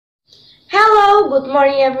Hello, good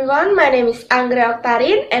morning everyone. My name is Anggra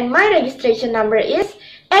Oktarin and my registration number is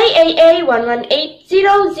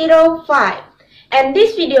AAA118005. And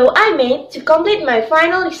this video I made to complete my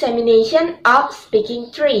final examination of Speaking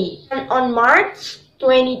 3. And on March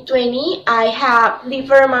 2020, I have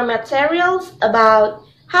delivered my materials about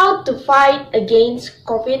how to fight against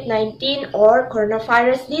COVID-19 or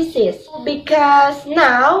coronavirus disease. Because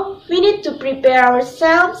now we need to prepare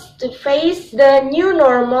ourselves to face the new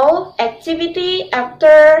normal activity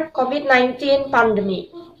after COVID-19 pandemic.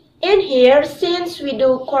 In here, since we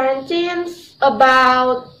do quarantines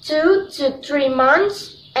about 2 to 3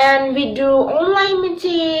 months, and we do online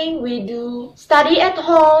meeting, we do study at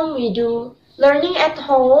home, we do learning at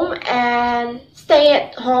home and stay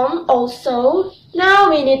at home also. Now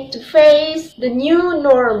we need to face the new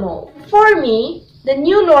normal. For me, the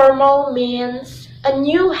new normal means a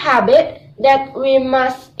new habit that we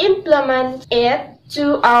must implement it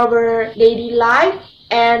to our daily life,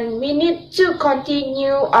 and we need to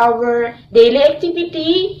continue our daily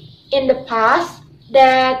activity in the past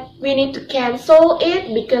that we need to cancel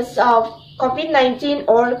it because of COVID-19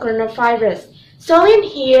 or coronavirus. So in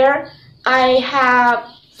here, I have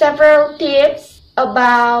several tips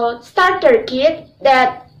about starter kit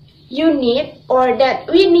that you need or that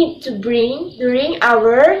we need to bring during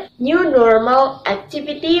our new normal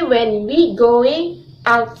activity when we going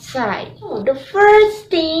outside. The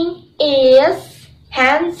first thing is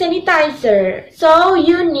hand sanitizer. So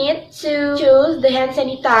you need to choose the hand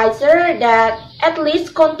sanitizer that at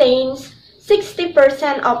least contains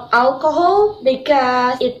 60% of alcohol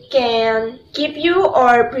because it can keep you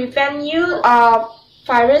or prevent you of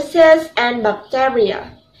viruses and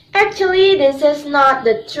bacteria. Actually, this is not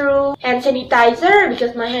the true hand sanitizer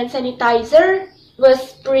because my hand sanitizer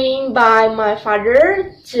was brought by my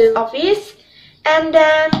father to office. And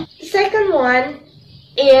then the second one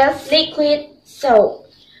is liquid soap.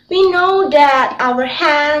 We know that our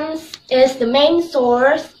hands is the main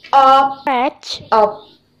source of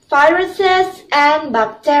viruses and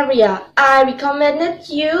bacteria. I recommended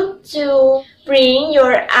you to bring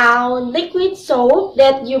your own liquid soap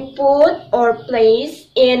that you put or place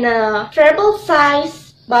in a travel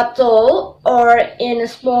size bottle or in a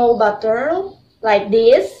small bottle like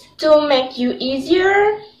this to make you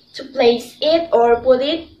easier to place it or put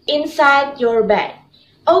it inside your bag.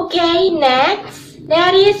 Okay, next,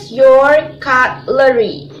 that is your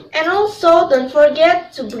cutlery. And also don't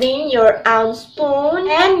forget to bring your own spoon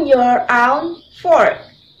and your own fork.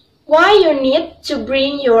 Why you need to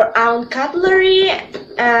bring your own cutlery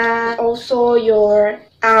and also your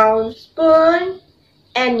own spoon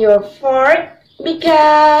and your fork?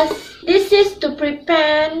 Because this is to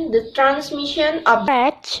prevent the transmission of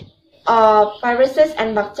viruses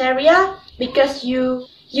and bacteria because you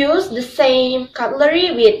use the same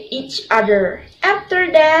cutlery with each other.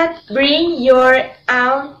 After that, bring your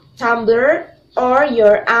own tumbler or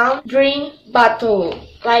your own drink bottle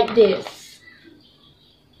like this.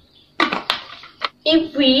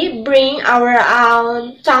 If we bring our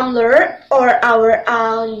own tumbler or our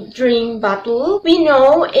own drink bottle, we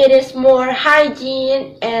know it is more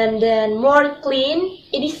hygiene and then more clean.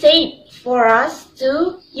 It is safe for us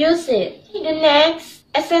to use it. The next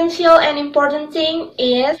essential and important thing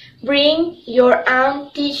is bring your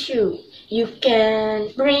own tissue. You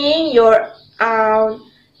can bring your own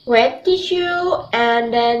wet tissue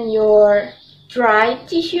and then your dry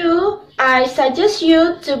tissue. I suggest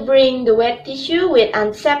you to bring the wet tissue with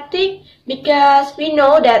antiseptic because we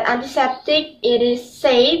know that antiseptic it is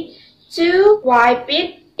safe to wipe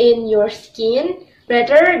it in your skin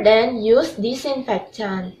rather than use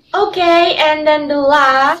disinfectant. Okay, and then the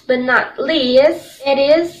last but not least, it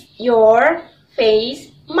is your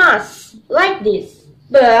face mask like this.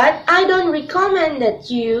 But I don't recommend that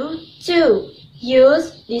you to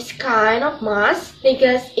use this kind of mask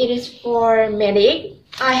because it is for medic.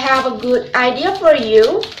 I have a good idea for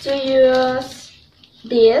you to use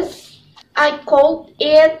this. I called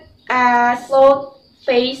it as cloth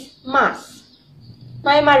face mask.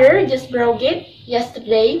 My mother just brought it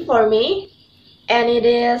yesterday for me and it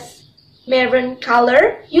is maroon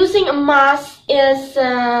color. Using a mask is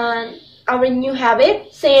our new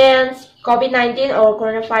habit since COVID-19 or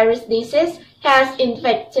coronavirus disease has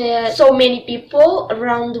infected so many people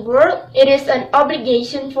around the world. It is an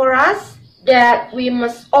obligation for us that we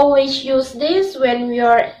must always use this when we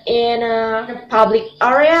are in a public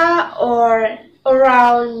area or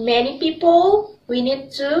around many people. We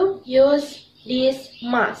need to use this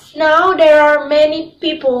mask. Now there are many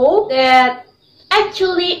people that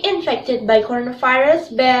actually infected by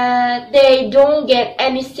coronavirus but they don't get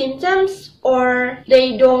any symptoms or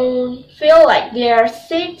they don't feel like they are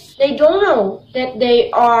sick, they don't know that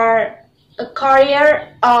they are a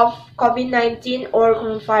carrier of COVID-19 or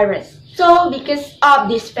coronavirus. So because of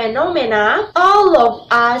this phenomena, all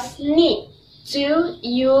of us need to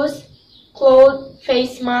use cloth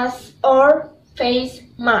face mask or face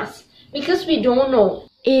mask because we don't know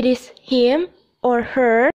it is him or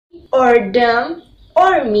her or them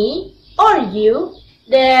or me or you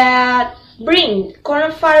that bring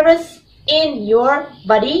coronavirus in your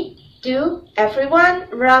body to everyone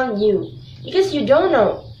around you, because you don't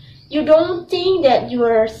know. You don't think that you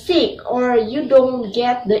are sick or you don't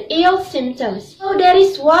get the ill symptoms. So that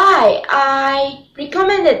is why I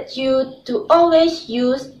recommended you to always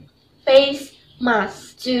use face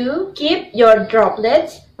mask to keep your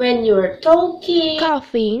droplets when you're talking,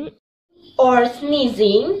 coughing, or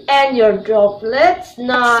sneezing, and your droplets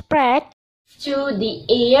not spread to the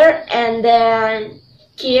air and then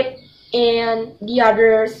keep in the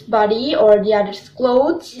other's body or the other's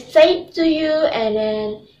clothes. It's safe to you and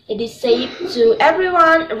then it is safe to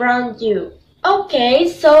everyone around you. Okay,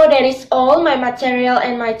 so that is all my material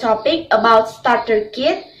and my topic about starter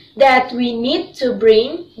kit that we need to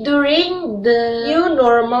bring during the new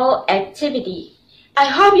normal activity. I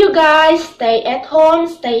hope you guys stay at home,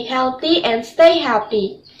 stay healthy and stay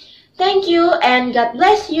happy. Thank you and God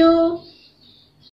bless you.